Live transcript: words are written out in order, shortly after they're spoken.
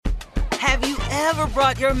Have you ever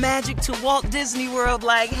brought your magic to Walt Disney World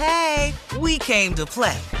like, hey, we came to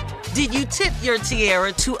play? Did you tip your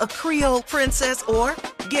tiara to a Creole princess or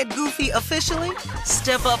get goofy officially?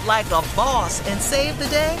 Step up like a boss and save the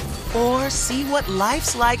day? Or see what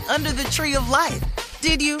life's like under the tree of life?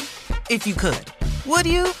 Did you? If you could. Would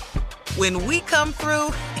you? When we come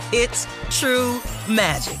through, it's true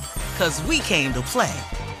magic. 'Cause we came to play.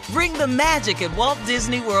 Bring the magic at Walt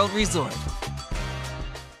Disney World Resort.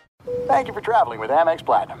 Thank you for traveling with Amex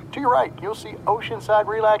Platinum. To your right, you'll see oceanside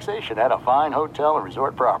relaxation at a fine hotel and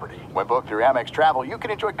resort property. When booked through Amex Travel, you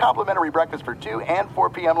can enjoy complimentary breakfast for 2 and 4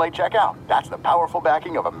 p.m. late checkout. That's the powerful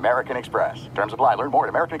backing of American Express. Terms apply. Learn more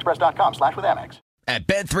at americanexpress.com/withAmex. At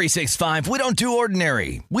Bet365, we don't do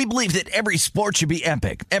ordinary. We believe that every sport should be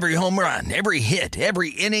epic. Every home run, every hit,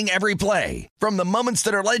 every inning, every play. From the moments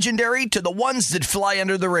that are legendary to the ones that fly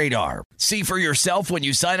under the radar. See for yourself when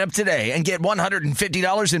you sign up today and get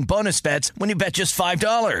 $150 in bonus bets when you bet just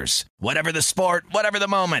 $5. Whatever the sport, whatever the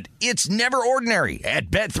moment, it's never ordinary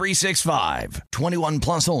at Bet365. 21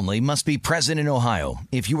 plus only. Must be present in Ohio.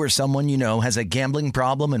 If you or someone you know has a gambling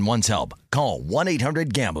problem and wants help, call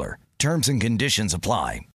 1-800-GAMBLER. Terms and conditions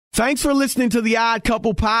apply. Thanks for listening to the Odd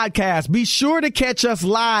Couple podcast. Be sure to catch us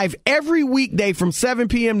live every weekday from 7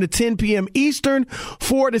 p.m. to 10 p.m. Eastern,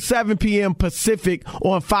 4 to 7 p.m. Pacific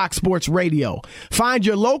on Fox Sports Radio. Find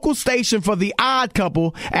your local station for the Odd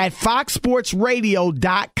Couple at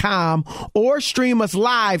foxsportsradio.com or stream us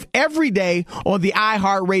live every day on the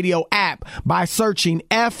iHeartRadio app by searching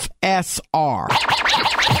FSR. Now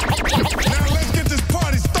let's get this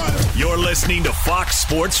party started. You're listening to Fox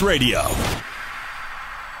Sports Radio.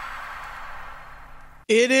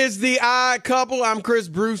 It is the Odd Couple. I'm Chris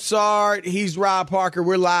Broussard. He's Rob Parker.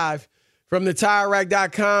 We're live from the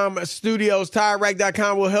TireRack.com studios.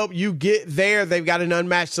 TireRack.com will help you get there. They've got an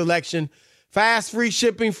unmatched selection, fast, free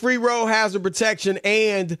shipping, free road hazard protection,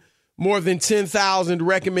 and more than 10,000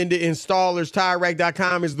 recommended installers.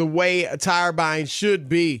 TireRack.com is the way a tire buying should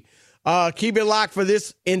be. Keep it locked for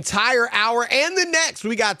this entire hour and the next.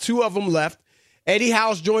 We got 2 of them left. Eddie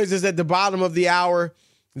House joins us at the bottom of the hour.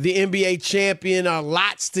 The NBA champion,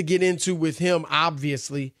 lots to get into with him,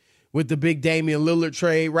 obviously, with the big Damian Lillard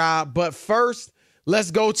trade, Rob. But first,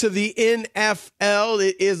 let's go to the NFL.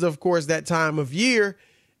 It is, of course, that time of year.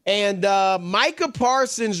 And Micah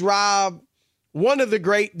Parsons, Rob, one of the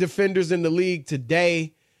great defenders in the league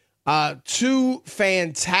today. 2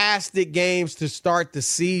 fantastic games to start the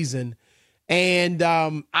season. And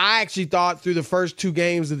I actually thought through the first 2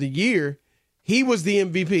 games of the year, he was the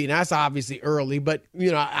MVP. Now, that's obviously early, but,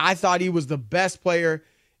 I thought he was the best player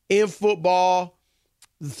in football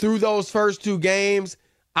through those first 2 games.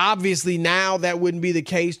 Obviously, now that wouldn't be the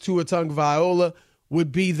case. Tua Tagovailoa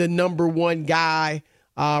would be the number 1 guy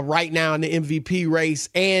right now in the MVP race.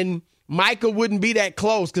 And Micah wouldn't be that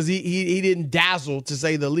close because he didn't dazzle, to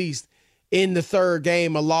say the least, in the third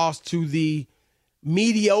game, a loss to the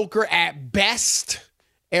mediocre at best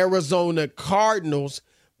Arizona Cardinals.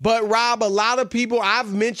 But, Rob, a lot of people,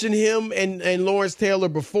 I've mentioned him and Lawrence Taylor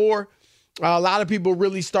before. A lot of people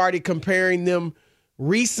really started comparing them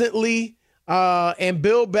recently. And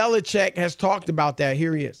Bill Belichick has talked about that.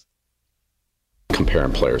 Here he is.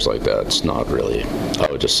 Comparing players like that, it's not really. I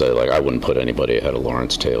would just say, I wouldn't put anybody ahead of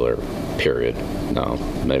Lawrence Taylor, period. Now,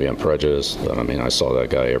 maybe I'm prejudiced, but I saw that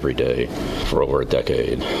guy every day for over a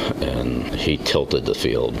decade, and he tilted the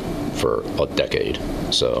field for a decade.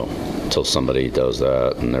 So until somebody does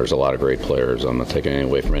that, and there's a lot of great players, I'm not taking anything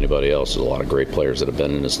away from anybody else. There's a lot of great players that have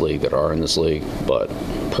been in this league, that are in this league, but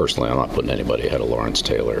personally, I'm not putting anybody ahead of Lawrence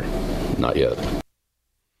Taylor. Not yet.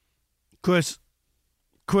 Chris,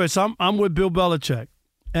 I'm with Bill Belichick,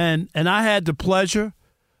 and I had the pleasure.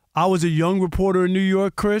 I was a young reporter in New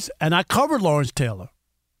York, Chris, and I covered Lawrence Taylor.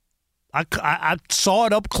 I saw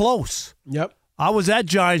it up close. Yep. I was at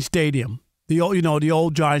Giant Stadium, the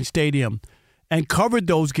old Giant Stadium, and covered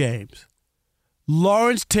those games.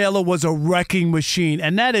 Lawrence Taylor was a wrecking machine,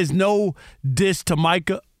 and that is no diss to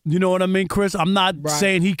Micah. You know what I mean, Chris? I'm not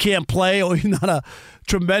saying he can't play or he's not a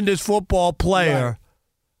tremendous football player. Right.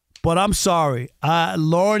 But I'm sorry,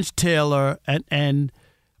 Lawrence Taylor, and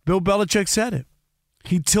Bill Belichick said it.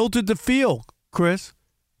 He tilted the field, Chris.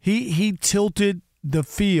 He tilted the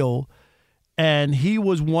field, and he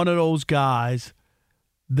was one of those guys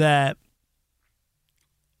that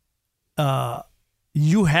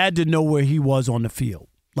you had to know where he was on the field.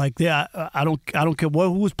 I don't care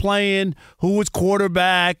who was playing, who was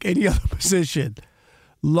quarterback, any other position.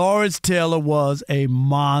 Lawrence Taylor was a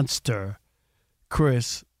monster,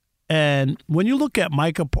 Chris. And when you look at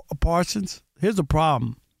Micah Parsons, here's the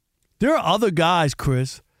problem. There are other guys,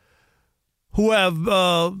 Chris, who have,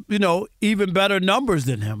 even better numbers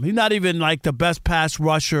than him. He's not even like the best pass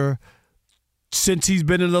rusher since he's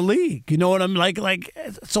been in the league. You know what I'm like?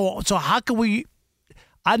 So how can we?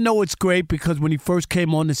 I know it's great because when he first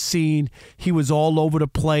came on the scene, he was all over the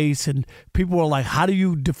place, and people were like, "How do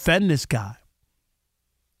you defend this guy?"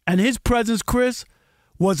 And his presence, Chris,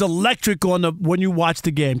 was electric when you watch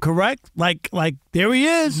the game. Correct? Like there he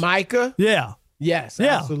is, Micah. Yeah. Yes.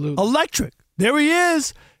 Yeah. Absolutely. Electric. There he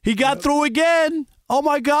is. He got through again. Oh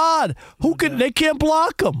my God! They can't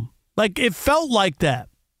block him. Like it felt like that.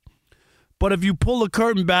 But if you pull the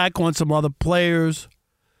curtain back on some other players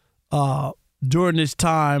during this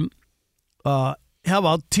time, how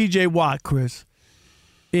about T.J. Watt, Chris?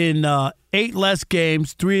 In 8 less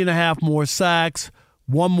games, 3.5 more sacks,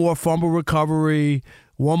 1 more fumble recovery,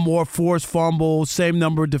 1 more forced fumble, same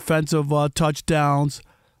number of defensive touchdowns,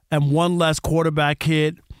 and 1 less quarterback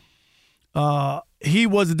hit. He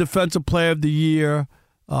was the defensive player of the year.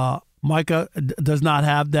 Micah does not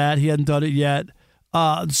have that. He hasn't done it yet.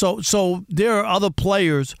 So there are other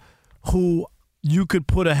players who you could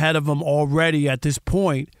put ahead of him already at this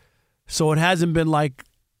point. So it hasn't been like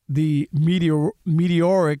the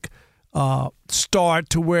meteoric start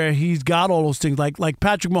to where he's got all those things. Like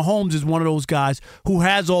Patrick Mahomes is one of those guys who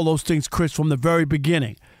has all those things, Chris, from the very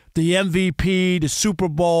beginning. The MVP, the Super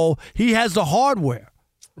Bowl, he has the hardware.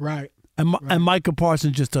 Right. And Micah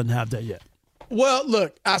Parsons just doesn't have that yet. Well,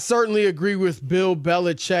 look, I certainly agree with Bill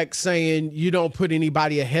Belichick saying you don't put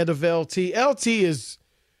anybody ahead of LT. LT is,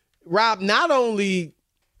 Rob, not only,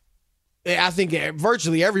 I think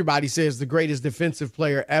virtually everybody says the greatest defensive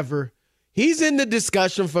player ever. He's in the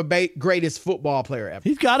discussion for greatest football player ever.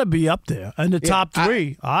 He's got to be up there in the top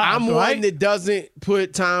 3. I'm one that doesn't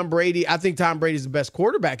put Tom Brady. I think Tom Brady's the best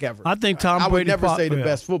quarterback ever. I think Tom Brady. I would never say the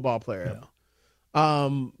best football player ever.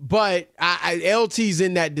 But LT's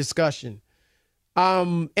in that discussion.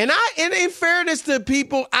 And in fairness to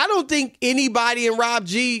people, I don't think anybody, and Rob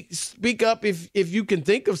G, speak up if you can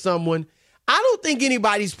think of someone. I don't think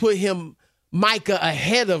anybody's put Micah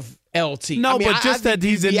ahead of LT. No, I just that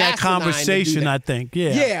he's in that conversation, I think.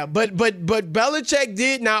 Yeah. Yeah, but Belichick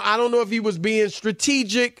did. Now, I don't know if he was being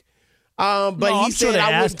strategic, but he said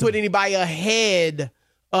I wouldn't put anybody ahead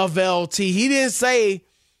of LT. He didn't say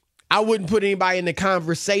I wouldn't put anybody in the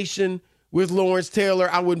conversation with Lawrence Taylor.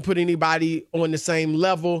 I wouldn't put anybody on the same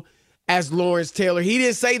level as Lawrence Taylor. He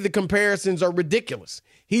didn't say the comparisons are ridiculous.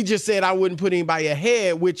 He just said I wouldn't put anybody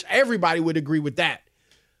ahead, which everybody would agree with that.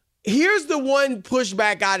 Here's the one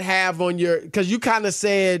pushback I'd have on because you kind of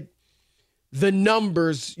said the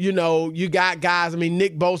numbers, you got guys. I mean,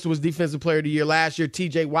 Nick Bosa was Defensive Player of the Year last year.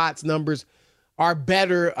 T.J. Watt's numbers are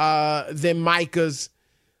better than Micah's.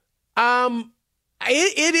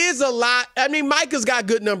 It is a lot. I mean, Micah's got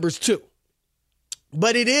good numbers too.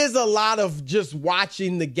 But it is a lot of just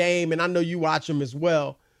watching the game, and I know you watch them as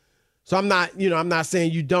well. So I'm not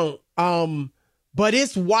saying you don't. But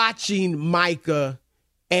it's watching Micah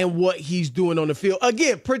and what he's doing on the field.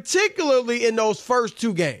 Again, particularly in those first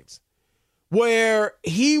 2 games where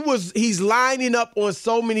he's lining up on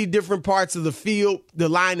so many different parts of the field, the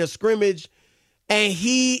line of scrimmage, and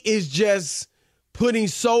he is just putting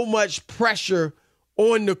so much pressure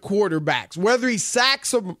on the quarterbacks. Whether he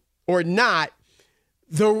sacks them or not,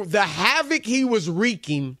 the havoc he was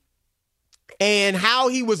wreaking and how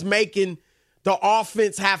he was making the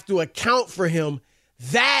offense have to account for him,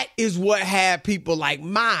 that is what had people like,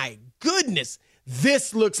 my goodness,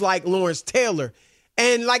 this looks like Lawrence Taylor.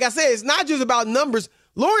 And like I said, it's not just about numbers.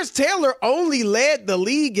 Lawrence Taylor only led the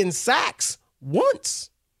league in sacks one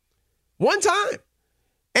time.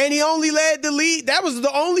 And he only led the league. That was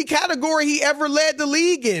the only category he ever led the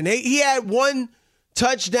league in. He had 1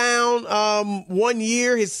 touchdown 1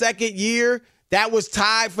 year, his second year. That was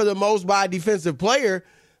tied for the most by a defensive player.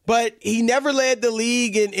 But he never led the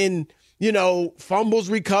league in fumbles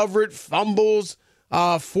recovered, fumbles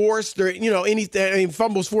forced, or, anything. I mean,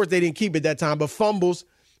 fumbles forced, they didn't keep it that time. But fumbles,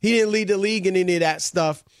 he didn't lead the league in any of that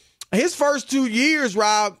stuff. His first 2 years,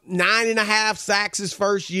 Rob, 9.5 sacks his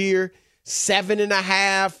first year,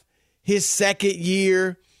 7.5 his second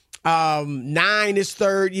year, 9 his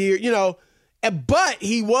third year, but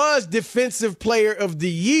he was Defensive Player of the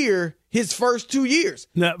Year his first 2 years.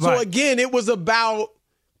 Right. So again, it was about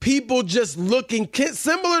people just looking,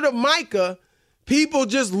 similar to Micah, people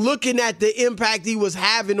just looking at the impact he was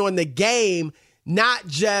having on the game, not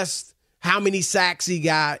just how many sacks he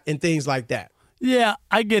got and things like that. Yeah,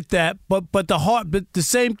 I get that, but the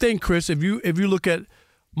same thing, Chris. If you look at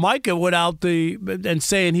Micah without and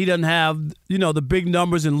saying he doesn't have the big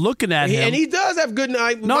numbers and looking at him, and he does have good.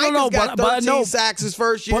 Micah's got 13 sacks his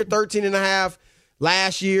first year, 13.5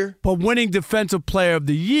 last year. But winning Defensive Player of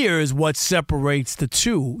the Year is what separates the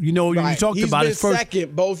two. You know, you talked about his first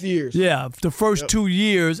second both years. Yeah, the first 2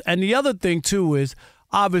 years. And the other thing, too, is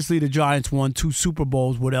obviously the Giants won 2 Super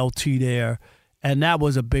Bowls with LT there, and that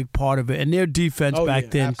was a big part of it. And their defense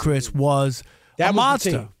back then, absolutely. Chris, was a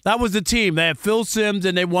monster. That was the team. They had Phil Simms,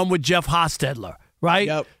 and they won with Jeff Hostetler, right?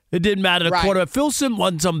 Yep. It didn't matter the quarterback. Phil Simms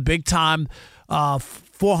wasn't some big-time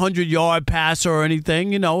 400-yard passer or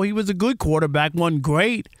anything. You know, he was a good quarterback, wasn't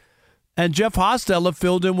great. And Jeff Hostetler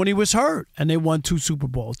filled in when he was hurt, and they won 2 Super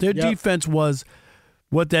Bowls. Their defense was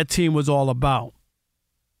what that team was all about.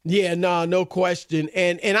 Yeah, no question.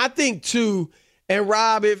 And I think, too, and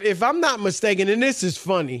Rob, if I'm not mistaken, and this is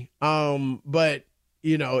funny, but,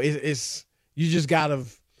 you know, it's you just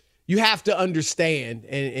you have to understand,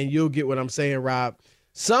 and you'll get what I'm saying, Rob.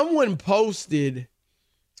 Someone posted,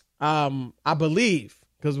 I believe,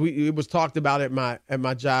 because it was talked about at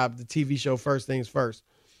my job, the TV show First Things First.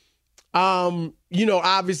 You know,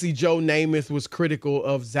 obviously Joe Namath was critical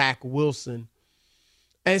of Zach Wilson,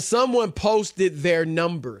 and someone posted their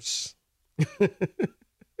numbers.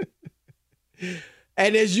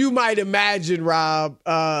 And as you might imagine, Rob,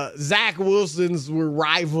 Zach Wilson's were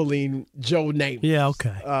rivaling Joe Namath. Yeah,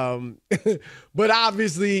 okay. But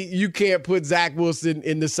obviously, you can't put Zach Wilson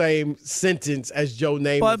in the same sentence as Joe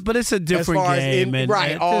Namath. But it's a different game.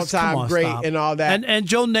 All-time great and all that. And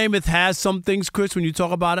Joe Namath has some things, Chris, when you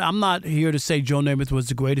talk about it. I'm not here to say Joe Namath was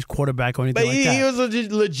the greatest quarterback or anything like that. He was a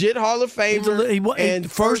legit Hall of Famer. He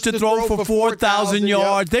first to throw for 4,000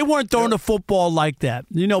 yards. They weren't throwing the football like that.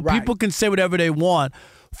 You know, people can say whatever they want.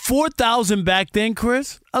 4,000 back then,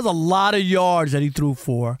 Chris, that was a lot of yards that he threw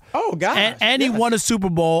for. Oh, gosh. And he won a Super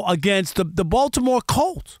Bowl against the Baltimore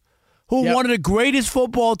Colts, who were one of the greatest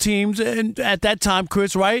football teams at that time,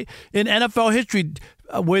 Chris, right? In NFL history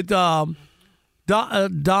with Don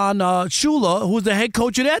Shula, who was the head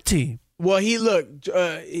coach of that team. Well, he led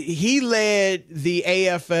the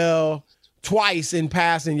AFL twice in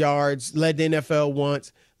passing yards, led the NFL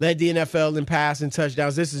once, led the NFL in passing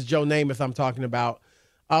touchdowns. This is Joe Namath I'm talking about.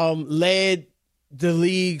 Led the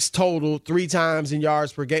league's total 3 times in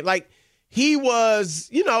yards per game. Like, he was,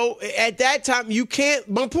 you know, at that time,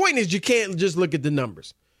 my point is you can't just look at the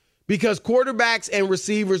numbers, because quarterbacks and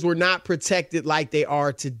receivers were not protected like they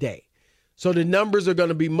are today. So the numbers are going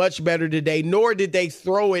to be much better today, nor did they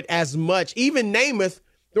throw it as much. Even Namath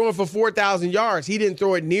throwing for 4,000 yards, he didn't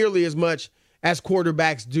throw it nearly as much as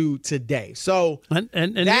quarterbacks do today. So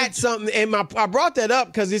and that's something. And I brought that up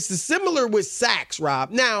because it's similar with sacks,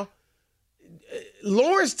 Rob. Now,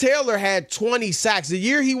 Lawrence Taylor had 20 sacks. The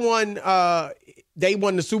year he won, they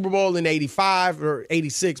won the Super Bowl in 85 or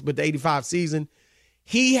 86, but the 85 season.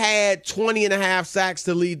 He had 20 and a half sacks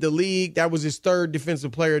to lead the league. That was his 3rd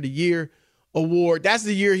Defensive Player of the Year award. That's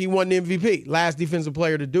the year he won the MVP, last defensive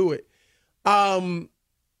player to do it. Guys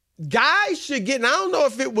should get, and I don't know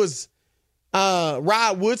if it was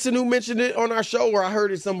Rod Woodson who mentioned it on our show, or I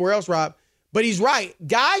heard it somewhere else, Rob, but he's right.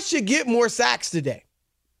 Guys should get more sacks today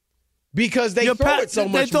because they throw it so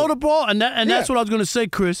much. They throw the ball, and that's what I was going to say,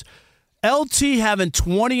 Chris. LT having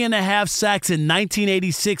 20 and a half sacks in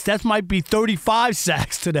 1986, that might be 35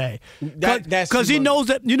 sacks today. Because he knows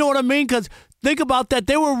that, you know what I mean? Because think about that.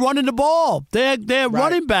 They were running the ball. They're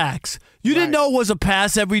running backs. You didn't know it was a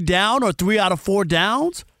pass every down or 3 out of 4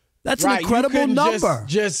 downs. That's an incredible number.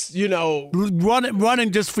 Just you know,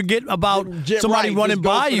 running. Just forget about somebody running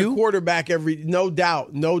by you. Quarterback no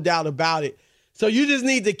doubt about it. So you just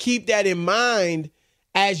need to keep that in mind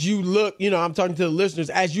as you look. You know, I'm talking to the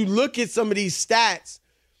listeners. As you look at some of these stats,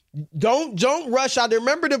 don't rush out there.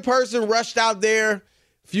 Remember the person rushed out there a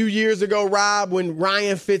few years ago, Rob, when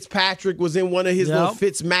Ryan Fitzpatrick was in one of his little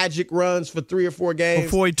Fitz magic runs for 3 or 4 games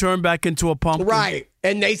before he turned back into a pumpkin. Right,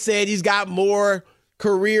 and they said he's got more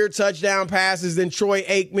career touchdown passes than Troy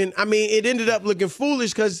Aikman. I mean, it ended up looking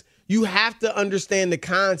foolish because you have to understand the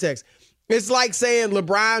context. It's like saying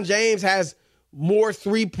LeBron James has more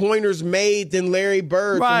 3-pointers made than Larry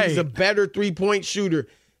Bird. Right. He's a better 3-point shooter.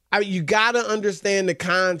 I mean, you got to understand the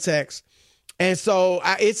context. And so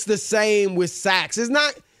it's the same with sacks.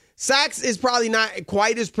 Sacks is probably not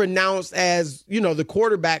quite as pronounced as, you know, the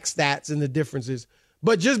quarterback stats and the differences.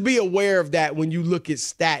 But just be aware of that when you look at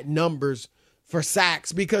stat numbers for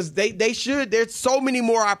sacks, because they should. There's so many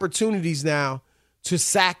more opportunities now to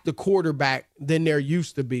sack the quarterback than there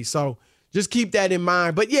used to be. So just keep that in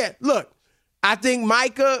mind. But yeah, look, I think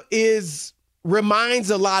Micah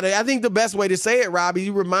reminds a lot of, I think the best way to say it, Robbie, he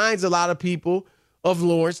reminds a lot of people of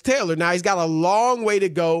Lawrence Taylor. Now, he's got a long way to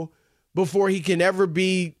go before he can ever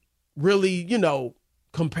be really, you know,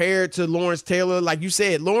 compared to Lawrence Taylor. Like you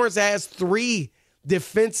said, Lawrence has 3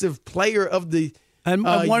 Defensive Player of the And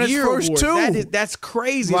won his first two. That's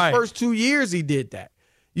crazy. Right. His first 2 years he did that.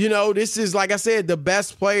 This is, like I said, the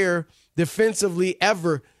best player defensively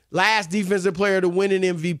ever. Last defensive player to win an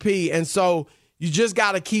MVP. And so you just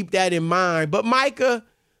got to keep that in mind. But Micah,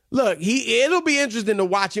 look, it'll be interesting to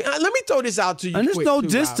watch him. Let me throw this out to you. And there's no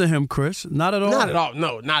diss to him, Chris. Not at all. Not at all.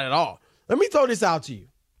 No, not at all. Let me throw this out to you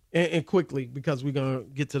and quickly, because we're going to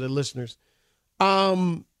get to the listeners.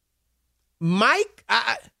 Mike,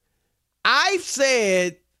 I've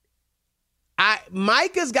said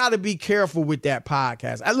Micah's got to be careful with that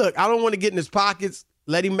podcast. I don't want to get in his pockets.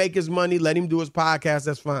 Let him make his money. Let him do his podcast.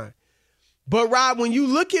 That's fine. But, Rob, when you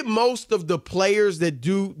look at most of the players that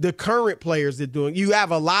do, the current players that do it, you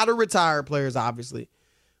have a lot of retired players, obviously.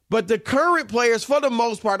 But the current players, for the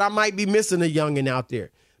most part, I might be missing a youngin' out there.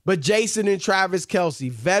 But Jason and Travis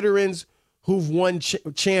Kelce, veterans who've won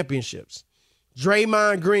championships.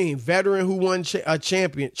 Draymond Green, veteran who won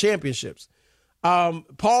championships.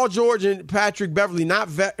 Paul George and Patrick Beverly,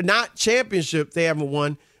 not championship they haven't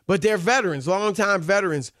won, but they're veterans, longtime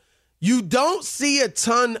veterans. You don't see a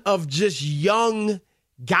ton of just young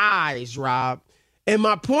guys, Rob. And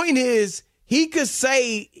my point is, he could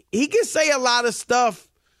say a lot of stuff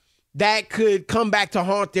that could come back to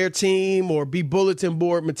haunt their team or be bulletin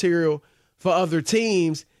board material for other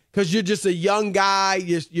teams, because you're just a young guy,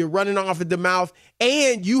 you're running off at the mouth,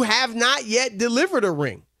 and you have not yet delivered a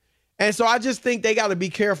ring. And so I just think they got to be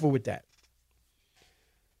careful with that.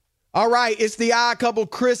 All right, it's the odd couple,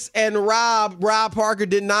 Chris and Rob. Rob Parker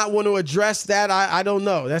did not want to address that. I don't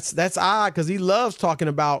know. That's odd, because he loves talking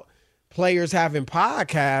about players having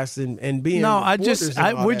podcasts and being. No,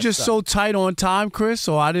 we're just so tight on time, Chris.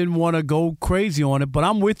 So I didn't want to go crazy on it. But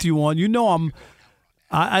I'm with you on.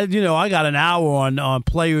 I got an hour on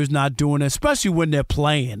players not doing it, especially when they're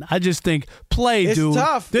playing. I just think play, dude. It's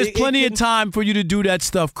tough. There's plenty of time for you to do that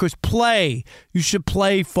stuff, Chris. Play. You should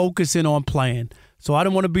play, focus in on playing. So I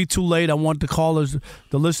didn't want to be too late. I want the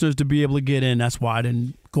listeners to be able to get in. That's why I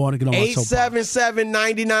didn't go on and get on my soapbox.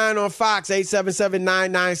 877-99 on Fox,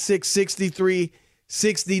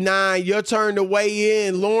 877-996-6369. Your turn to weigh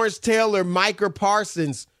in. Lawrence Taylor, Micah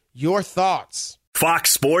Parsons, your thoughts.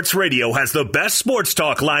 Fox Sports Radio has the best sports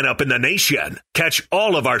talk lineup in the nation. Catch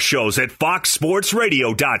all of our shows at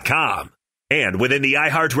foxsportsradio.com. And within the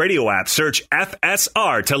iHeartRadio app, search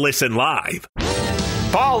FSR to listen live.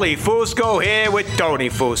 Paulie Fusco here with Tony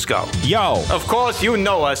Fusco. Yo. Of course, you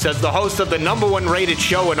know us as the host of the #1 rated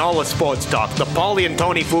show in all of sports talk, the Paulie and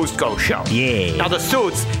Tony Fusco Show. Yeah. Now, the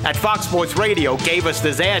suits at Fox Sports Radio gave us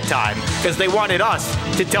this airtime because they wanted us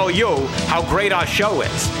to tell you how great our show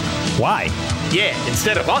is. Why? Yeah,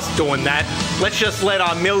 instead of us doing that, let's just let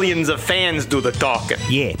our millions of fans do the talking.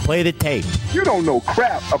 Yeah, play the tape. You don't know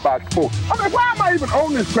crap about sports. I mean, why am I even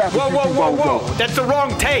on this crap? Whoa. That's the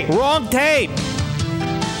wrong tape. Wrong tape.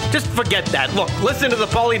 Just forget that. Look, listen to the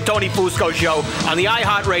Paulie and Tony Fusco Show on the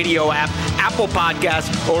iHeartRadio app, Apple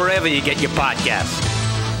Podcasts, or wherever you get your podcasts.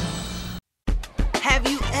 Have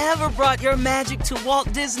you ever brought your magic to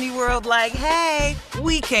Walt Disney World like, hey,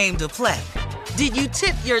 we came to play? Did you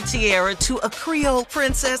tip your tiara to a Creole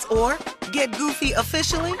princess or get goofy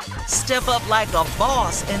officially? Step up like a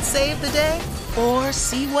boss and save the day? Or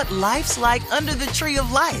see what life's like under the tree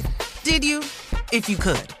of life? Did you? If you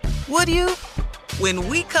could. Would you? When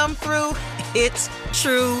we come through, it's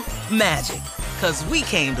true magic. 'Cause we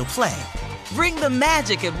came to play. Bring the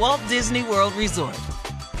magic at Walt Disney World Resort.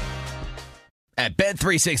 At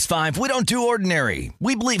Bet365, we don't do ordinary.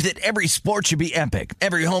 We believe that every sport should be epic.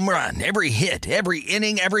 Every home run, every hit, every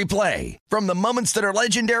inning, every play. From the moments that are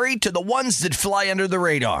legendary to the ones that fly under the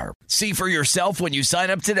radar. See for yourself when you sign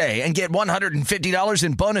up today and get $150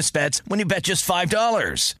 in bonus bets when you bet just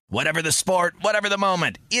 $5. Whatever the sport, whatever the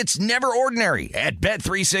moment, it's never ordinary at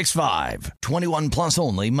Bet365. 21 plus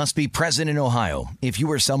only. Must be present in Ohio. If you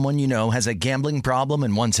or someone you know has a gambling problem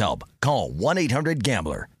and wants help, call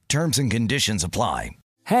 1-800-GAMBLER. Terms and conditions apply.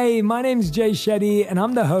 Hey, my name's Jay Shetty, and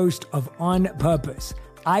I'm the host of On Purpose.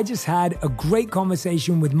 I just had a great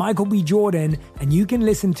conversation with Michael B. Jordan, and you can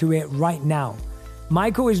listen to it right now.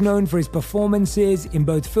 Michael is known for his performances in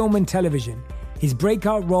both film and television. His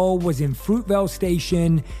breakout role was in Fruitvale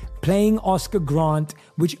Station, playing Oscar Grant,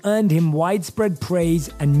 which earned him widespread praise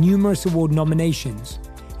and numerous award nominations.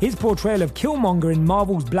 His portrayal of Killmonger in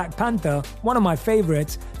Marvel's Black Panther, one of my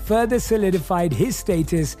favorites, further solidified his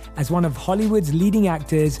status as one of Hollywood's leading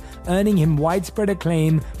actors, earning him widespread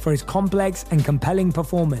acclaim for his complex and compelling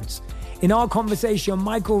performance. In our conversation,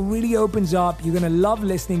 Michael really opens up. You're going to love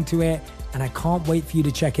listening to it, and I can't wait for you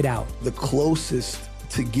to check it out. The closest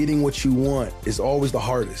to getting what you want is always the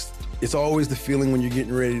hardest. It's always the feeling when you're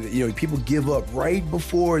getting ready to, people give up right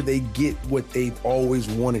before they get what they've always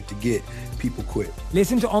wanted to get. People quit.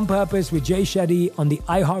 Listen to On Purpose with Jay Shetty on the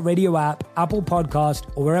iHeartRadio app, Apple Podcast,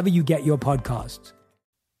 or wherever you get your podcasts.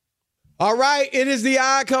 All right, it is the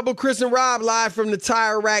Odd Couple, Chris and Rob, live from the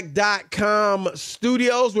TireRack.com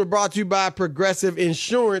studios. We're brought to you by Progressive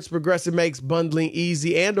Insurance. Progressive makes bundling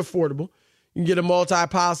easy and affordable. You can get a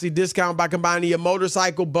multi-policy discount by combining your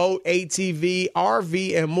motorcycle, boat, ATV,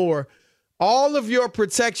 RV, and more. All of your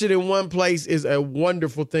protection in one place is a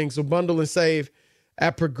wonderful thing. So bundle and save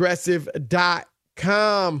at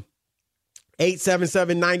Progressive.com.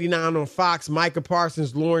 877-99 on Fox. Micah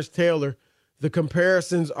Parsons, Lawrence Taylor. The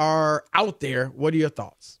comparisons are out there. What are your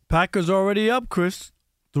thoughts? Packers already up, Chris.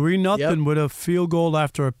 3-0 with a field goal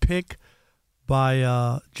after a pick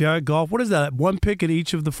by Jared Goff. What is that? One pick in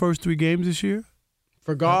each of the first 3 games this year?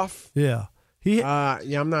 For Goff? Yeah.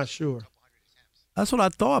 I'm not sure. That's what I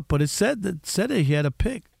thought, but it said that he had a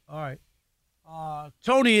pick. All right.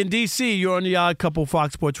 Tony in D.C., you're on the Odd Couple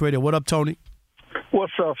Fox Sports Radio. What up, Tony?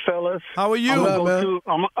 What's up, fellas? How are you? I'm going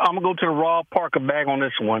to go to the Rob Parker bag on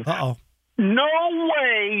this one. Uh-oh. No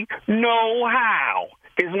way, no how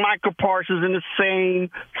is Micah Parsons in the same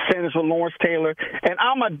sentence with Lawrence Taylor. And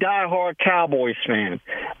I'm a diehard Cowboys fan.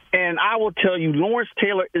 And I will tell you, Lawrence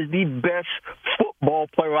Taylor is the best football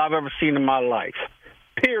player I've ever seen in my life.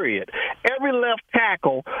 Period. Every left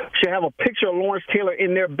tackle should have a picture of Lawrence Taylor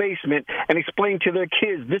in their basement and explain to their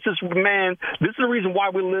kids, this is the reason why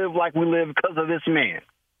we live like we live, because of this man.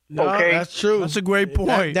 No, okay, that's true. That's a great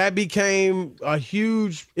point. That became a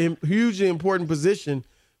hugely important position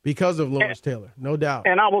because of Lawrence Taylor, no doubt.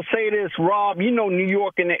 And I will say this, Rob, New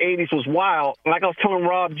York in the 80s was wild. Like I was telling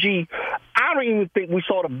Rob G, I don't even think we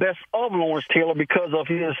saw the best of Lawrence Taylor because of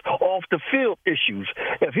his off-the-field issues.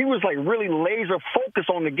 If he was, really laser focused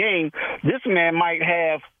on the game, this man might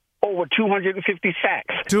have over 250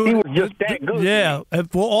 sacks. Dude, he was just that good. Yeah,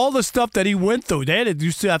 for all the stuff that he went through,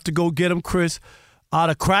 you still have to go get him, Chris, out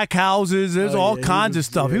of crack houses. There's all kinds of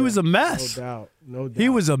stuff. Yeah, he was a mess. No doubt. He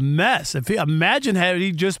was a mess. Imagine had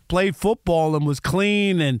he just played football and was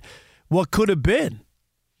clean and what could have been.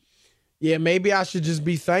 Yeah, maybe I should just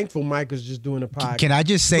be thankful Micah's just doing a podcast. Can I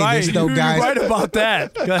just say this, though, guys? You're right about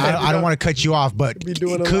that. Go ahead. I don't want to cut you off, but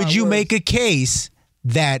could you make a case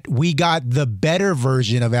that we got the better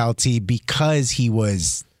version of LT because he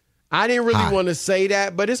was... I didn't really want to say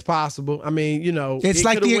that, but it's possible. I mean, it's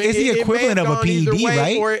like it's the equivalent of a PED,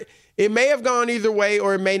 right? Or it may have gone either way,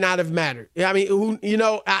 or it may not have mattered. I mean,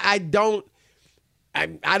 I don't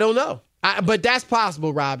know. But that's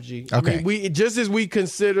possible, Rob G. Okay. I mean, just as we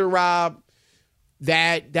consider, Rob,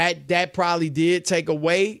 that probably did take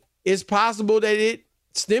away, it's possible that it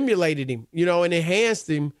stimulated him, and enhanced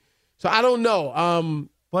him. So I don't know. I'm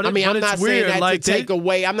not saying that to take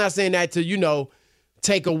away. I'm not saying that to,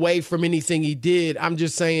 take away from anything he did. I'm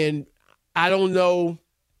just saying, I don't know,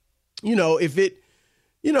 if it,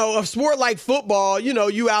 a sport like football,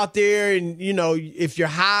 you out there and, if you're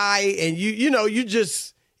high and you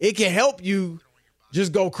just, it can help you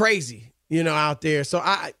just go crazy, out there. So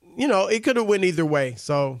it could have went either way.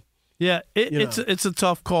 So yeah, it's a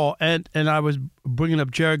tough call. And I was bringing up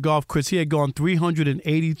Jared Goff, Chris. He had gone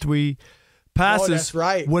 383 passes that's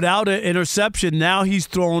right, without an interception. Now he's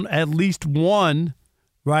thrown at least one,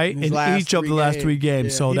 right, in each of the last 3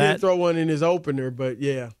 games. Yeah. So he didn't throw one in his opener, but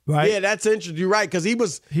yeah. Right. Yeah, that's interesting. You're right, because he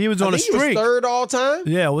was on a streak. He was third all time.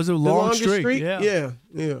 Yeah, it was a long streak. Yeah.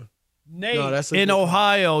 Nate in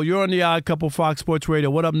Ohio, you're on the Odd Couple Fox Sports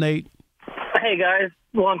Radio. What up, Nate? Hey, guys.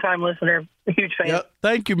 Long-time listener. Huge fan. Yep.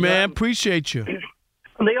 Thank you, man. Appreciate you.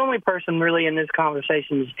 The only person really in this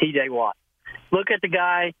conversation is T.J. Watt. Look at the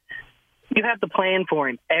guy. You have to plan for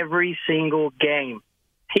him every single game.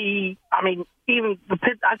 I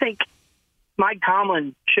think Mike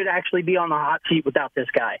Tomlin should actually be on the hot seat without this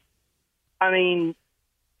guy. I mean,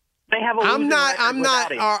 they have a I'm not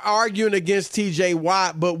arguing against TJ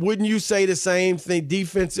Watt, but wouldn't you say the same thing?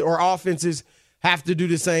 Defense or offenses have to do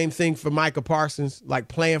the same thing for Micah Parsons, like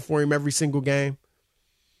playing for him every single game?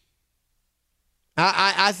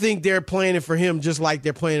 I think they're planning for him just like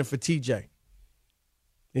they're planning for TJ.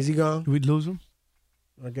 Is he gone? Did we lose him?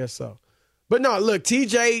 I guess so. But no, look,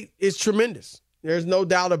 TJ is tremendous. There's no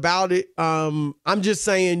doubt about it. I'm just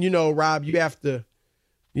saying, Rob, you have to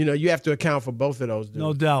account for both of those dudes.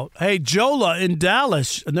 No doubt. Hey, Jola in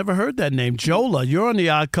Dallas. I never heard that name. Jola, you're on the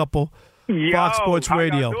Odd Couple, Fox Sports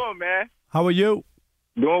Radio. How y'all doing, man? How are you?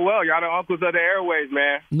 Doing well. Y'all the uncles of the airways,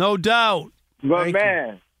 man. No doubt. But,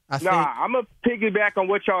 man, I'm going to piggyback on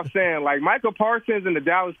what y'all saying. Like, Micah Parsons and the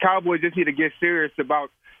Dallas Cowboys just need to get serious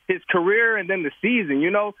about his career and then the season.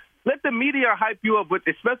 let the media hype you up, but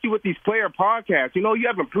especially with these player podcasts. You know, you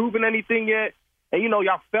haven't proven anything yet, and, you know,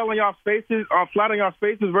 y'all fell on y'all faces, flat on y'all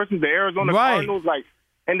faces versus the Arizona Cardinals. Like,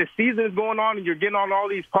 and the season is going on, and you're getting on all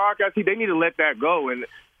these podcasts. They need to let that go. And,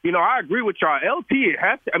 you know, I agree with y'all. LT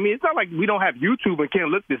has to, I mean, it's not like we don't have YouTube and can't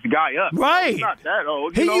look this guy up. Right. He's not that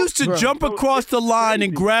old. He used to jump across the line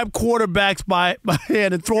and grab quarterbacks by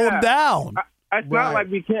hand and throw them down. It's not like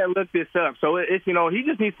we can't look this up. So it's, you know, he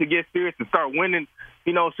just needs to get serious and start winning,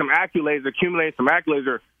 you know, some accolades, accumulate some accolades,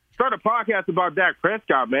 or start a podcast about Dak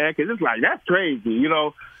Prescott, man, because it's like, that's crazy, you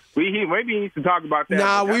know. Maybe he needs to talk about that.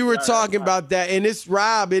 Nah, we were talking about that, and it's,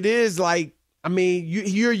 Rob, it is like, I mean,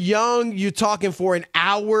 you're young, you're talking for an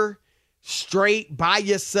hour straight by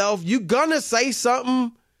yourself. You're going to say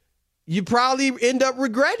something you probably end up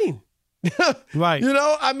regretting. Right. You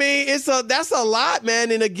know, I mean, that's a lot,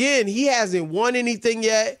 man. And again, he hasn't won anything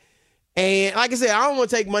yet. And like I said, I don't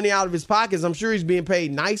want to take money out of his pockets. I'm sure he's being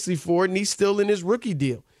paid nicely for it, and he's still in his rookie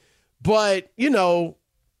deal. But, you know,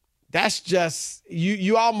 that's just,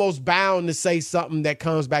 you almost bound to say something that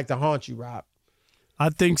comes back to haunt you, Rob. I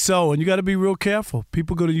think so. And you got to be real careful.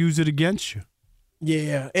 People are going to use it against you.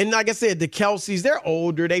 Yeah. And like I said, the Kelceys, they're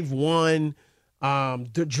older. They've won.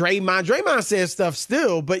 The Draymond says stuff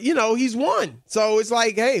still, but, you know, he's won. So it's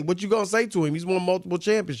like, hey, what you going to say to him? He's won multiple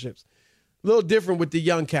championships. A little different with the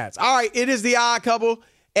young cats. All right, it is the Odd Couple.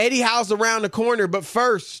 Eddie House around the corner, but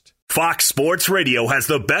first. Fox Sports Radio has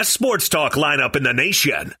the best sports talk lineup in the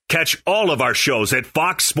nation. Catch all of our shows at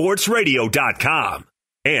foxsportsradio.com.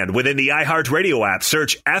 And within the iHeartRadio app,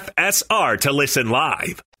 search FSR to listen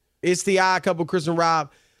live. It's the Odd Couple, Chris and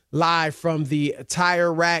Rob, live from the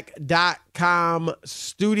TireRack.com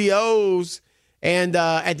studios. And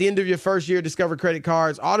at the end of your first year, Discover credit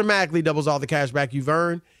cards automatically doubles all the cash back you've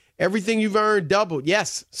earned. Everything you've earned doubled.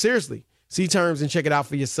 Yes, seriously. See terms and check it out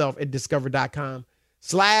for yourself at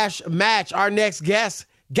discover.com/match. Our next guest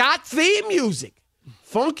got theme music,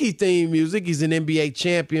 funky theme music. He's an NBA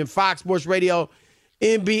champion, Fox Sports Radio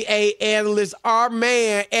NBA analyst, our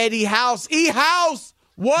man, Eddie House. E-House,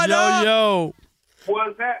 what up? Yo.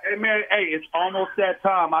 What's that? Hey, man, it's almost that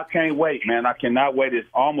time. I can't wait, man. I cannot wait. It's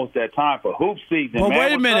almost that time for hoop season, well, man.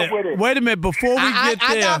 Wait a minute. Before we get there.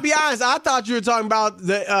 I got to be honest. I thought you were talking about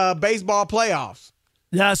the baseball playoffs.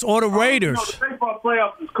 Yes, or the Raiders. No, the baseball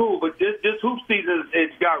playoffs is cool, but this hoop season,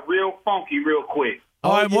 it's got real funky real quick.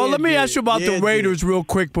 All right, well, let me ask you about the Raiders real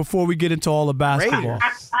quick before we get into all the basketball.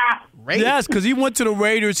 Raiders. Yes, because he went to the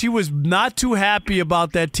Raiders. He was not too happy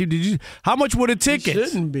about that team. How much were the tickets? It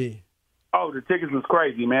shouldn't be. Oh, the tickets was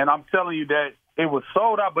crazy, man. I'm telling you that it was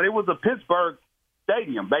sold out, but it was a Pittsburgh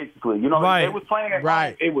stadium, basically. You know, right. They was playing at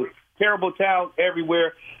home. It was terrible towns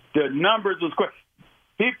everywhere. The numbers was crazy.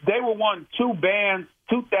 They were wanting two bands,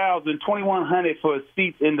 $2,000, $2,100 for a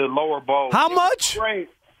seat in the lower bowl. How much? $2,000.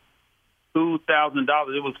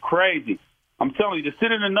 It was crazy. I'm telling you, to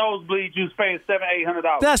sit in the nosebleeds, you was paying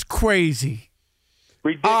 $700-800. That's crazy.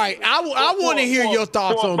 Ridiculous. All right, I want to hear your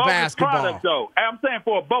thoughts on basketball. Product, though. I'm saying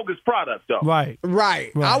for a bogus product, though. Right.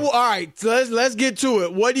 All right, so let's get to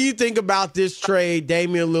it. What do you think about this trade,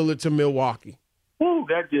 Damian Lillard to Milwaukee? Ooh,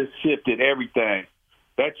 that just shifted everything.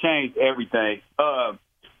 That changed everything.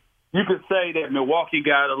 You could say that Milwaukee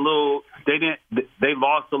got a little. They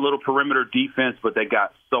lost a little perimeter defense, but they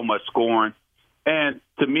got so much scoring. And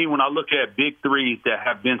to me, when I look at big threes that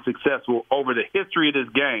have been successful over the history of this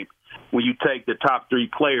game, when you take the top three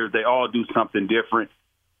players, they all do something different.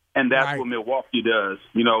 And that's what Milwaukee does.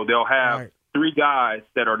 You know, they'll have three guys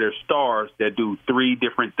that are their stars that do three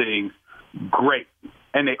different things great.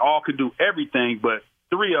 And they all could do everything, but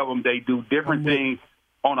three of them, they do different things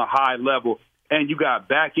on a high level. And you got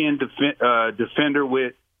back-end defender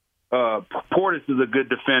with Portis is a good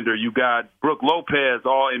defender. You got Brook Lopez,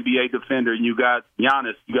 all NBA defender, and you got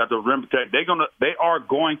Giannis. You got the rim protector. They are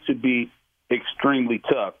going to be extremely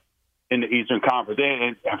tough in the Eastern Conference,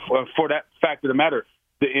 and for that fact of the matter,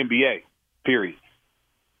 the NBA. Period.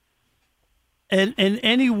 And in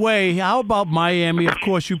any way, how about Miami? Of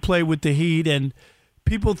course, you play with the Heat, and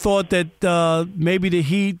people thought that maybe the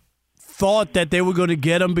Heat thought that they were going to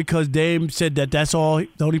get him because Dame said that that's the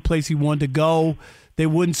only place he wanted to go. They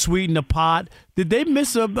wouldn't sweeten the pot. Did they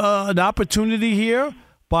miss an opportunity here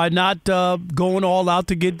by not going all out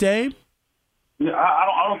to get Dame? Yeah,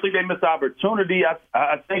 I don't think they missed the opportunity.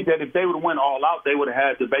 I think that if they would have went all out, they would have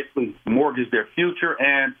had to basically mortgage their future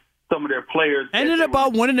and some of their players. And it's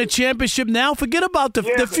about winning a championship now. Forget about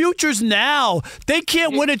the futures now. They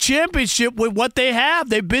can't win a championship with what they have.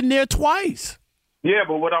 They've been there twice. Yeah,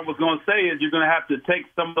 but what I was going to say is you're going to have to take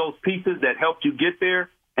some of those pieces that helped you get there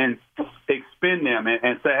and expend them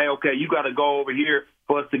and say, hey, okay, you got to go over here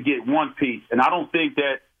for us to get one piece. And I don't think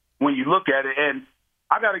that when you look at it. And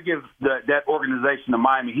I got to give that organization, the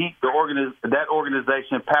Miami Heat, that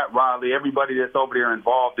organization, Pat Riley, everybody that's over there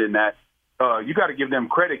involved in that, you got to give them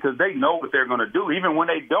credit because they know what they're going to do. Even when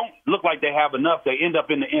they don't look like they have enough, they end up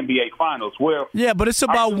in the NBA Finals. Well, yeah, but it's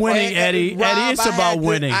about winning, Eddie. Rob, Eddie, it's about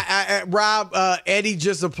winning. Rob, Eddie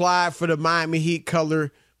just applied for the Miami Heat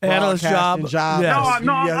color analyst job. Yes.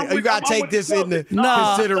 No, you got to take this into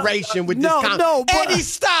consideration with this comment. No, Eddie,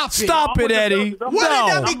 stop it. Stop it, Eddie. Come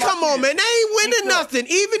on, man. They ain't winning nothing.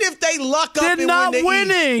 Even if they luck up and not win the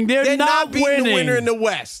winning. East, They're not beating winning. the winner in the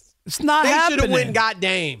West. It's not happening. They should have went and got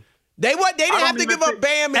Dame. They didn't have to give up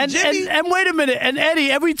Bam and Jimmy. And wait a minute. And Eddie,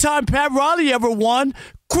 every time Pat Riley ever won,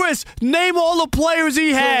 Chris, name all the players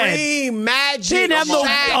he had. Kareem, Magic, he didn't have no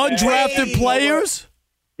undrafted players.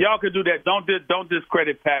 Y'all could do that. Don't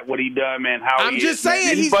discredit Pat what he done, man. I'm just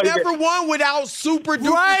saying he's never won without super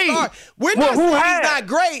duper stars. We're not saying he's not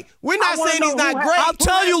great. We're not saying he's not great. I'll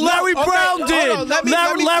tell you, Larry Brown did.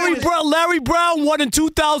 Larry Brown won in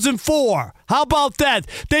 2004. How about that?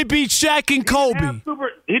 They beat Shaq and Kobe.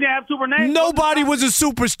 He didn't have super names. Nobody was a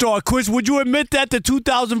superstar, Chris. Would you admit that? The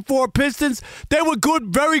 2004 Pistons, they were good,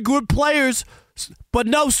 very good players, but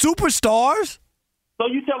no superstars. So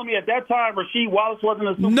you telling me at that time Rasheed Wallace wasn't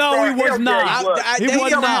a superstar? No, he was not. He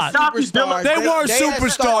was not. They weren't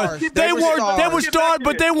superstars. They were stars,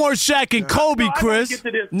 but they weren't Shaq and Kobe, Chris.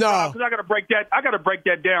 No, because I got to break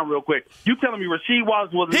that down real quick. You telling me Rasheed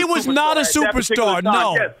Wallace wasn't? He was not a superstar.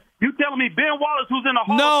 No. Yes. You telling me Ben Wallace, who's in the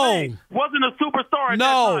Hall of Fame, wasn't a superstar at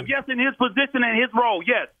that time? Yes, in his position and his role,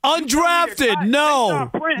 yes. Undrafted,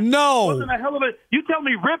 no. Wasn't a hell of a. You tell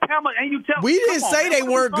me Rip Hamilton, and you tell me. We didn't say they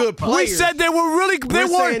weren't good players. We said they were really.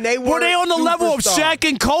 Were they on the level of Shaq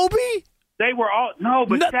and Kobe? They were all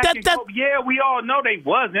but Shaq and Kobe. Yeah, we all know they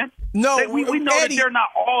wasn't. No, we know Eddie, that they're not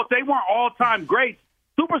all. They weren't all-time greats.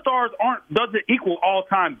 Superstars doesn't equal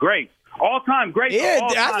all-time greats. All-time greats. Yeah,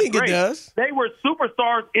 I think it does. They were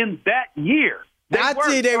superstars in that year. I'd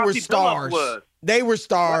say they were stars. They were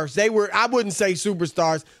stars. They were. I wouldn't say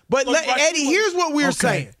superstars. But Eddie, here's what we're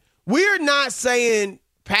saying. We're not saying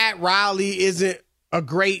Pat Riley isn't a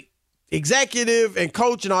great executive and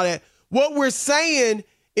coach and all that. What we're saying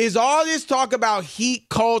is all this talk about Heat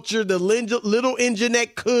culture, the little engine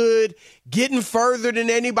that could, getting further than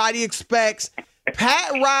anybody expects.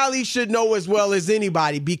 Pat Riley should know as well as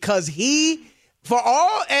anybody because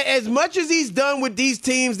as much as he's done with these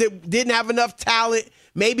teams that didn't have enough talent,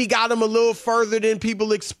 maybe got them a little further than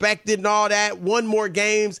people expected and all that, won more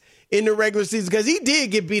games in the regular season because he did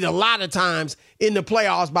get beat a lot of times in the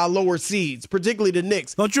playoffs by lower seeds, particularly the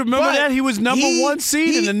Knicks. Don't you remember that? He was number one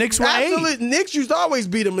seed and the Knicks were 8. Knicks used to always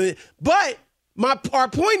beat him. But our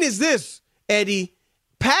point is this, Eddie.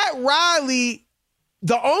 Pat Riley,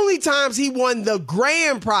 the only times he won the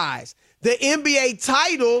grand prize, the NBA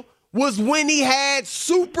title, was when he had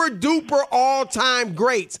super duper all-time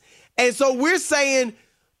greats. And so we're saying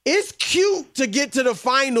it's cute to get to the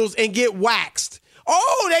finals and get waxed.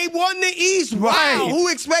 Oh, they won the East. Wow, right. Who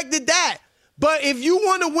expected that? But if you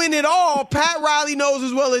want to win it all, Pat Riley knows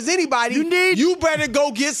as well as anybody, you better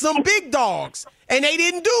go get some big dogs. And they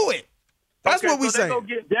didn't do it. That's what we say. They go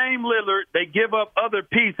get Dame Lillard. They give up other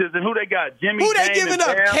pieces, and who they got? Jimmy. Who they Dame giving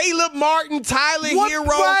up? Bam. Caleb Martin, Tyler Hero,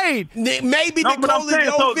 right? Maybe Nikola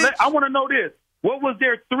Jovic. I want to know this: what was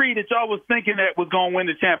their three that y'all was thinking that was going to win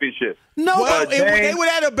the championship? No, they would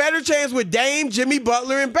have had a better chance with Dame, Jimmy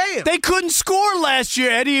Butler, and Bam. They couldn't score last year,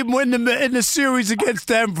 Eddie, and win in the series against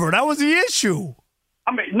Denver. That was the issue.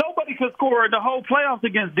 I mean, nobody could score in the whole playoffs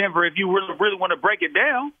against Denver if you really want to break it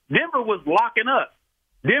down. Denver was locking up.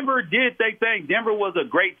 Denver did their thing. Denver was a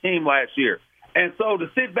great team last year. And so to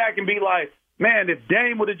sit back and be like, man, if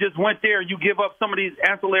Dame would have just went there, you give up some of these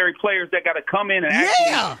ancillary players that got to come in and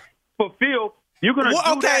actually fulfill, you're going to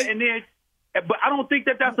do that. And then, but I don't think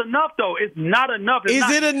that's enough, though. It's not enough. Is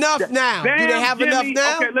it enough now? Bam, do they have enough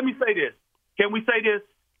now? Okay, let me say this. Can we say this?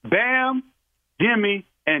 Bam, Jimmy,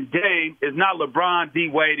 and Dame is not LeBron, D.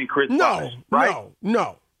 Wade, and Chris Bosh, right?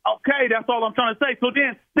 No. Okay, that's all I'm trying to say. So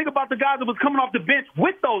then think about the guys that was coming off the bench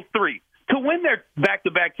with those three to win their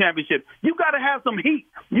back-to-back championship. You got to have some heat.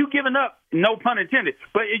 You giving up, no pun intended,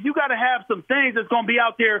 but you got to have some things that's going to be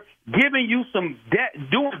out there giving you some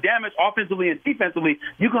doing damage offensively and defensively.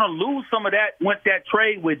 You're going to lose some of that once that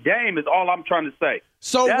trade with Dame is all I'm trying to say.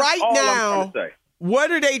 So that's right now, what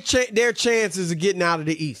are their chances of getting out of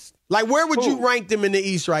the East? Like, where would you rank them in the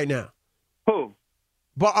East right now? Who?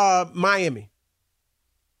 Miami.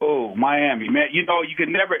 Oh, Miami, man. You know, you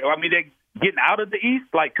can never – I mean, they getting out of the East,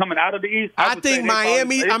 like coming out of the East. I think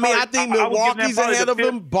Miami – I think Milwaukee's ahead of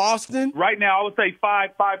them. Boston. Right now, I would say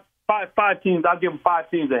five teams. I'll give them 5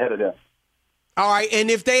 teams ahead of them. All right, and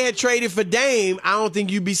if they had traded for Dame, I don't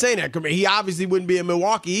think you'd be saying that. He obviously wouldn't be in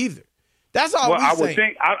Milwaukee either. That's all I saying. would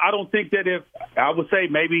think. I don't think that if I would say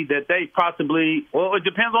maybe that they possibly. Well, it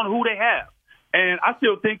depends on who they have, and I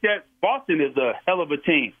still think that Boston is a hell of a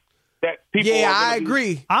team. That people. Yeah, I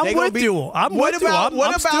agree. I'm with you. What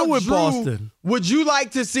about still with Drew? Boston. Would you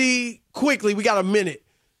like to see quickly? We got a minute.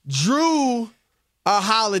 Drew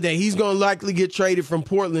Holiday. He's going to likely get traded from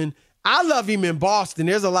Portland. I love him in Boston.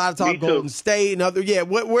 There's a lot of talk Golden State and other. Yeah,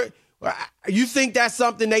 what you think that's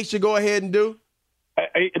something they should go ahead and do?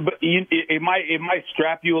 But it might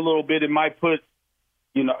strap you a little bit. It might put,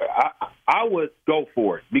 I would go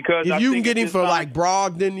for it because if you can get him for like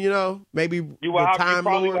Brogdon, maybe you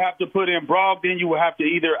probably would have to put in Brogdon. You would have to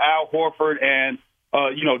either Al Horford and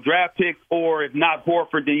draft picks, or if not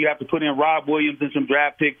Horford, then you have to put in Rob Williams and some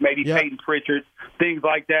draft picks, maybe Peyton Pritchard, things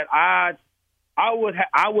like that. I would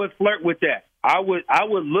flirt with that. I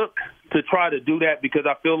would look to try to do that because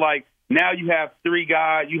I feel like now you have three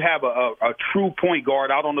guys. You have a true point guard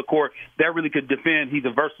out on the court that really could defend. He's a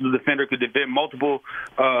versatile defender, could defend multiple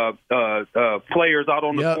players out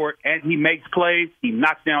on the court, and he makes plays. He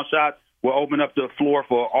knocks down shots. Will open up the floor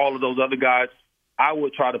for all of those other guys. I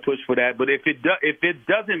would try to push for that. But if it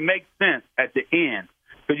doesn't make sense at the end,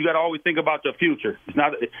 because you got to always think about your future. It's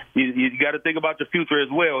not you got to think about your future as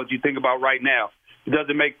well as you think about right now. If it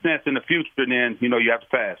doesn't make sense in the future, then you have to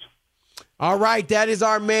pass. All right, that is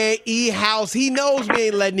our man E-House. He knows we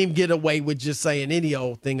ain't letting him get away with just saying any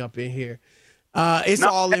old thing up in here. It's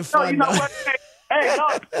all in fun. You know what? Hey,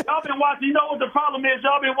 y'all been watching. You know what the problem is?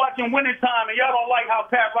 Y'all been watching Winning Time, and y'all don't like how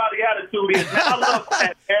Pat Riley's attitude is. Man, I love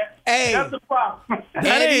Pat. Hey, that's the problem.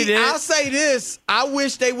 Eddie, I'll say this: I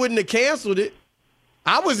wish they wouldn't have canceled it.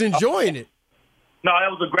 I was enjoying it. No,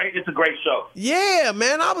 it's a great show. Yeah,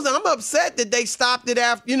 man. I'm upset that they stopped it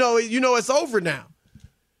after. It's over now.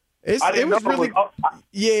 It was really.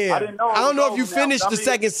 Yeah, I don't know if you finished the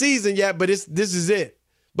second season yet, but this is it.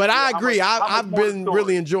 But I agree. I've been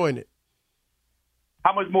really enjoying it.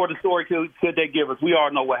 How much more of the story could they give us? We all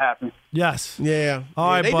know what happened. Yes. Yeah. All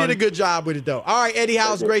right, they did a good job with it, though. All right, Eddie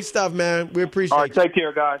House, great stuff, man. We appreciate it. All right, take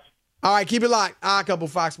care, guys. All right, keep it locked. Odd Couple,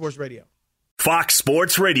 Fox Sports Radio. Fox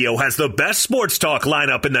Sports Radio has the best sports talk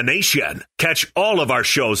lineup in the nation. Catch all of our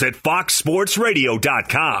shows at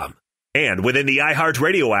foxsportsradio.com. And within the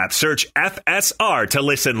iHeartRadio app, search FSR to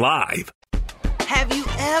listen live. Have you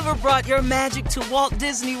ever brought your magic to Walt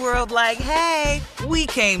Disney World like, hey, we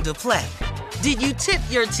came to play? Did you tip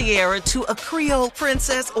your tiara to a Creole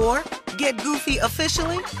princess or get goofy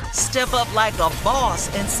officially? Step up like a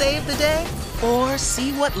boss and save the day? Or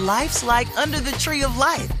see what life's like under the tree of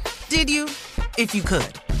life? Did you? If you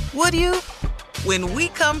could. Would you? When we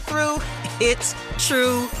come through, it's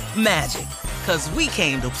true magic. 'Cause we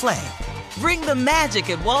came to play. Bring the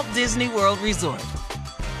magic at Walt Disney World Resort.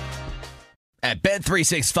 At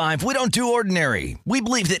Bet365, we don't do ordinary. We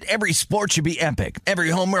believe that every sport should be epic.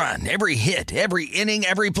 Every home run, every hit, every inning,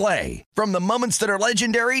 every play. From the moments that are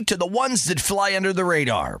legendary to the ones that fly under the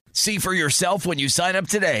radar. See for yourself when you sign up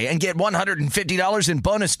today and get $150 in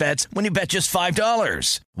bonus bets when you bet just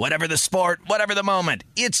 $5. Whatever the sport, whatever the moment,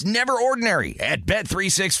 it's never ordinary at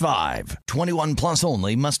Bet365. 21 plus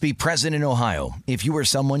only. Must be present in Ohio. If you or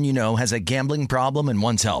someone you know has a gambling problem and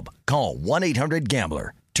wants help, call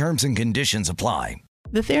 1-800-GAMBLER. Terms and conditions apply.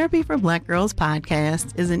 The Therapy for Black Girls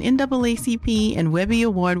podcast is an NAACP and Webby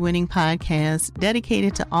Award-winning podcast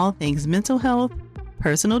dedicated to all things mental health,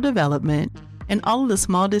 personal development, and all of the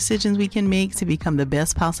small decisions we can make to become the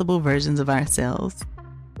best possible versions of ourselves.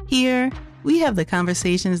 Here, we have the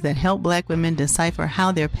conversations that help Black women decipher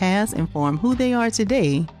how their past inform who they are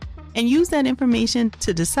today and use that information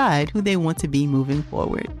to decide who they want to be moving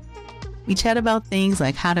forward. We chat about things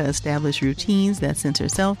like how to establish routines that center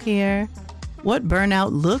self-care, what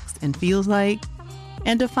burnout looks and feels like,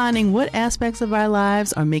 and defining what aspects of our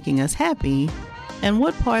lives are making us happy and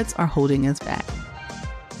what parts are holding us back.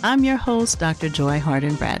 I'm your host, Dr. Joy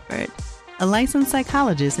Harden Bradford, a licensed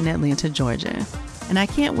psychologist in Atlanta, Georgia, and I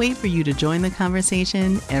can't wait for you to join the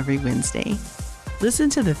conversation every Wednesday. Listen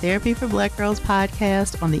to the Therapy for Black Girls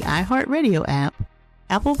podcast on the iHeartRadio app,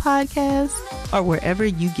 Apple Podcasts, or wherever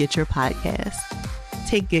you get your podcasts.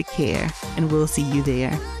 Take good care, and we'll see you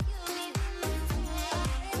there.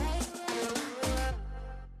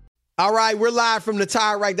 All right, we're live from the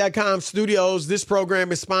TireRack.com studios. This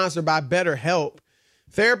program is sponsored by BetterHelp.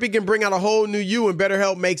 Therapy can bring out a whole new you, and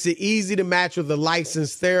BetterHelp makes it easy to match with a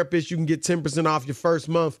licensed therapist. You can get 10% off your first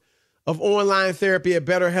month of online therapy at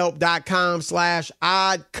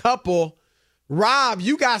BetterHelp.com/oddcouple. Rob,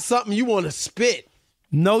 you got something you want to spit.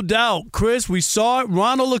 No doubt. Chris, we saw it.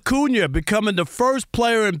 Ronald Acuna becoming the first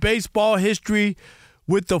player in baseball history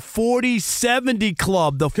with the 40-70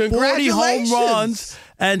 club, the 40 home runs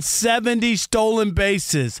and 70 stolen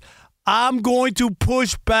bases. I'm going to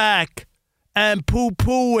push back and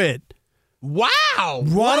poo-poo it. Wow.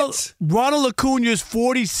 Ronald Acuna's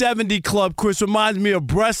 40-70 club, Chris, reminds me of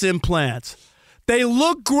breast implants. They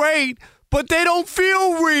look great, but they don't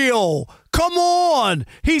feel real. Come on.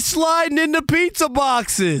 He's sliding into pizza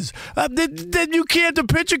boxes. The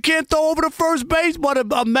pitcher can't throw over to first base, but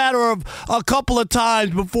a matter of a couple of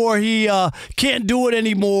times before he can't do it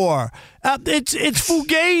anymore. It's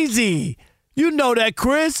fugazi. You know that,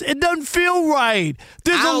 Chris. It doesn't feel right.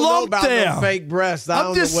 There's a lump there. No fake breasts.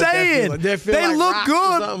 I'm just saying. They look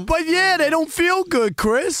good, but yeah, they don't feel good,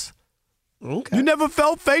 Chris. Okay. You never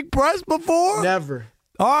felt fake breasts before? Never.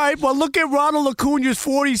 All right, well, look at Ronald Acuna's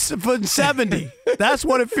 40-70. That's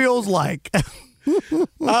what it feels like.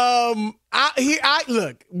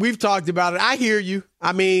 Look, we've talked about it. I hear you.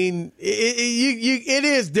 I mean, it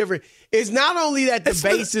is different. It's not only that the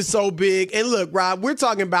base is so big. And look, Rob, we're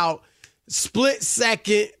talking about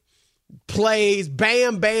split-second plays,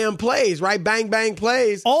 bam plays, right? Bang, bang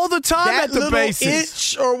plays. All the time at the bases. That little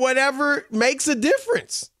inch or whatever makes a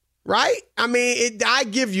difference. Right? I mean, I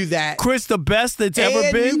give you that. Chris, the best that's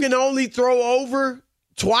ever been. You can only throw over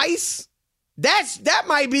twice. That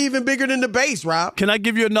might be even bigger than the base, Rob. Can I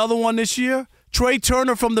give you another one this year? Trey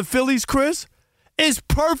Turner from the Phillies, Chris, is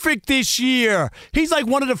perfect this year. He's like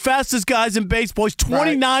one of the fastest guys in baseball. He's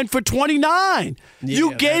 29 for 29. Yeah,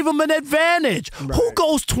 you gave him an advantage. Right. Who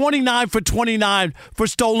goes 29 for 29 for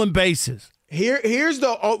stolen bases? Here's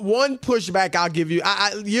the one pushback I'll give you.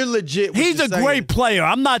 You're legit. He's a great player.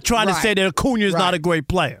 I'm not trying to say that Acuna's not a great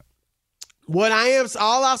player. What I am,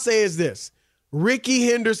 all I'll say is this. Ricky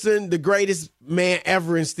Henderson, the greatest man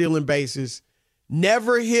ever in stealing bases,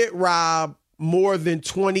 never hit Rob more than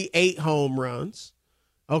 28 home runs.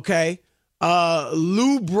 Okay.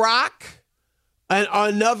 Lou Brock,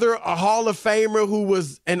 another Hall of Famer who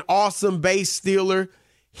was an awesome base stealer,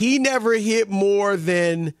 he never hit more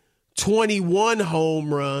than 21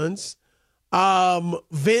 home runs.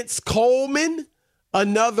 Vince Coleman,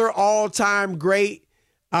 another all-time great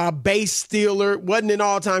base stealer, wasn't an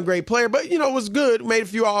all-time great player, but, was good, made a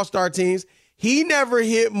few all-star teams. He never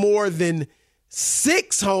hit more than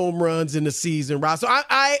 6 home runs in the season, Rob. So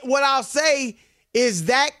what I'll say is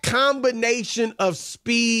that combination of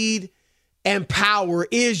speed and power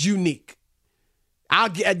is unique.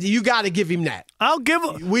 You got to give him that. I'll give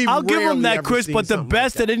him that, Chris. But the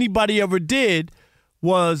best that anybody ever did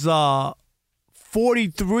was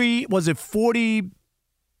 43. Was it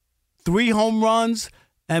 43 home runs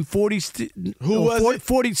and 40? Who was it?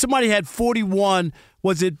 40. Somebody had 41.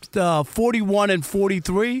 Was it 41 and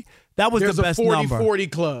 43? That was the best number. There's a 40-40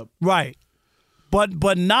 club, right?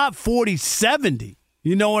 But not 40-70.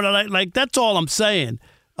 You know what I like? That's all I'm saying.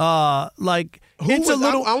 I want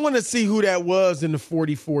to see who that was in the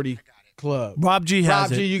 40-40 club. Rob G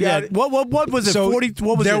has it. You got it. What was it? 40.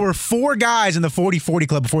 What was there it? Were 4 guys in the 40-40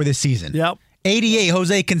 club before this season. Yep. 88,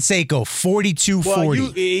 Jose Canseco, 42-40. Well,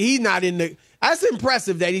 he's not in the. That's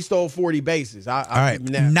impressive that he stole 40 bases. All right.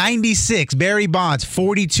 96, Barry Bonds,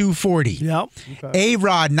 42-40. Yep. Okay.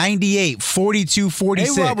 A-Rod, 98,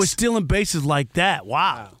 42-46. A-Rod was stealing bases like that.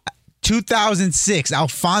 Wow. 2006,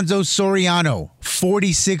 Alfonso Soriano,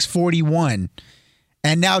 46-41.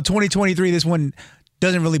 And now 2023, this one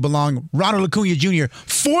doesn't really belong. Ronald Acuna Jr.,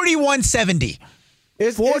 41-70.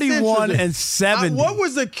 It's 41 and 70. What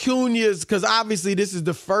was Acuna's? Because obviously this is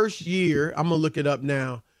the first year. I'm going to look it up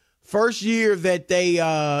now. First year that they,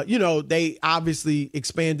 they obviously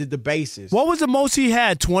expanded the bases. What was the most he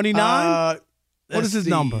had? 29? What is his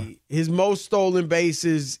number? His most stolen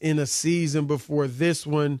bases in a season before this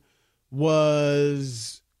one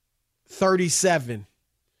was 37.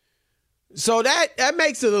 So that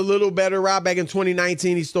makes it a little better, Rob. Back in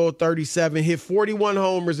 2019, he stole 37, hit 41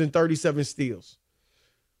 homers and 37 steals.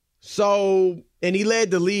 So, and he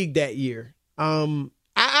led the league that year.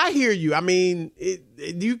 I hear you. I mean,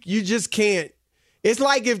 you just can't. It's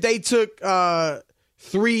like if they took 3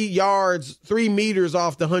 meters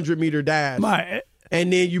off the 100-meter dash. Right.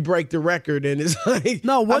 And then you break the record, and it's like it's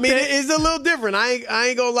a little different. I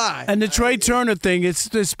ain't gonna lie. And the Trey Turner thing, it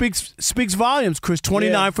speaks volumes, Chris.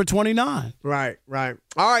 29 for 29. Right. All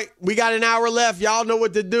right, we got an hour left. Y'all know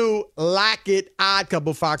what to do. Like it, Odd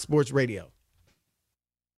Couple, Fox Sports Radio.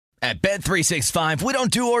 At Bet365, we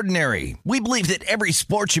don't do ordinary. We believe that every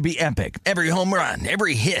sport should be epic. Every home run,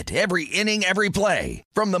 every hit, every inning, every play.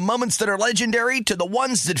 From the moments that are legendary to the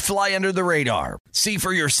ones that fly under the radar. See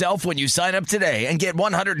for yourself when you sign up today and get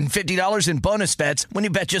 $150 in bonus bets when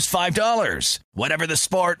you bet just $5. Whatever the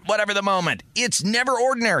sport, whatever the moment, it's never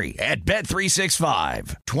ordinary at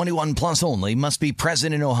Bet365. 21 plus only. Must be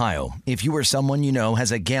present in Ohio. If you or someone you know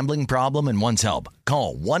has a gambling problem and wants help,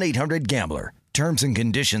 call 1-800-GAMBLER. Terms and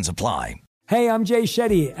conditions apply. Hey, I'm Jay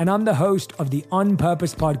Shetty, and I'm the host of the On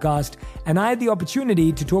Purpose podcast, and I had the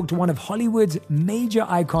opportunity to talk to one of Hollywood's major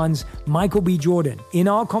icons, Michael B. Jordan. In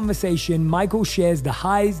our conversation, Michael shares the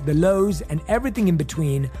highs, the lows, and everything in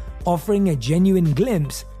between, offering a genuine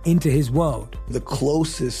glimpse into his world. The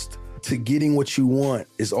closest to getting what you want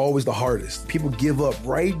is always the hardest. People give up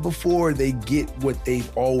right before they get what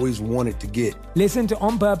they've always wanted to get. Listen to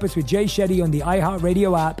On Purpose with Jay Shetty on the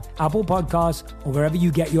iHeartRadio app, Apple Podcasts, or wherever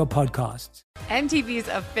you get your podcasts. MTV's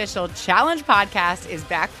official Challenge podcast is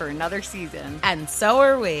back for another season. And so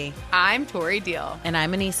are we. I'm Tori Deal. And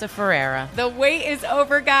I'm Anissa Ferreira. The wait is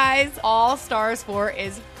over, guys. All Stars 4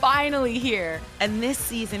 is finally here. And this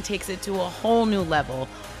season takes it to a whole new level.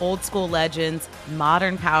 Old school legends,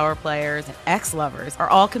 modern power players, and ex-lovers are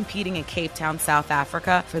all competing in Cape Town, South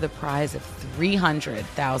Africa for the prize of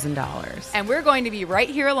 $300,000. And we're going to be right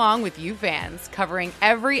here along with you fans, covering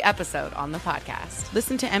every episode on the podcast.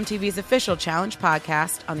 Listen to MTV's official Challenge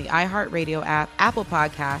podcast on the iHeartRadio app, Apple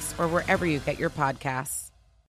Podcasts, or wherever you get your podcasts.